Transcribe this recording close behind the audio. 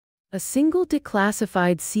A single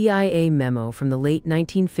declassified CIA memo from the late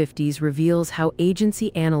 1950s reveals how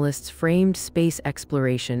agency analysts framed space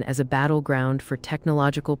exploration as a battleground for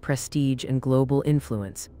technological prestige and global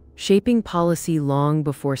influence, shaping policy long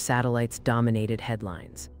before satellites dominated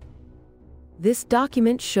headlines. This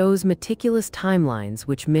document shows meticulous timelines,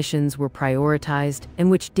 which missions were prioritized and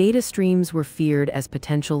which data streams were feared as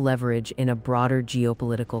potential leverage in a broader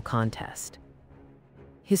geopolitical contest.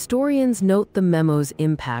 Historians note the memo's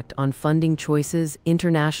impact on funding choices,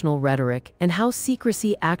 international rhetoric, and how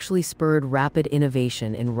secrecy actually spurred rapid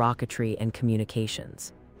innovation in rocketry and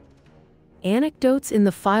communications. Anecdotes in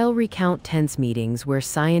the file recount tense meetings where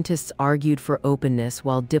scientists argued for openness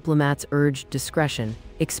while diplomats urged discretion,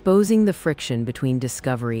 exposing the friction between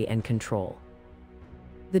discovery and control.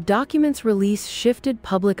 The document's release shifted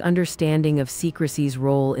public understanding of secrecy's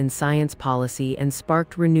role in science policy and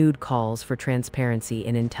sparked renewed calls for transparency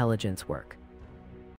in intelligence work.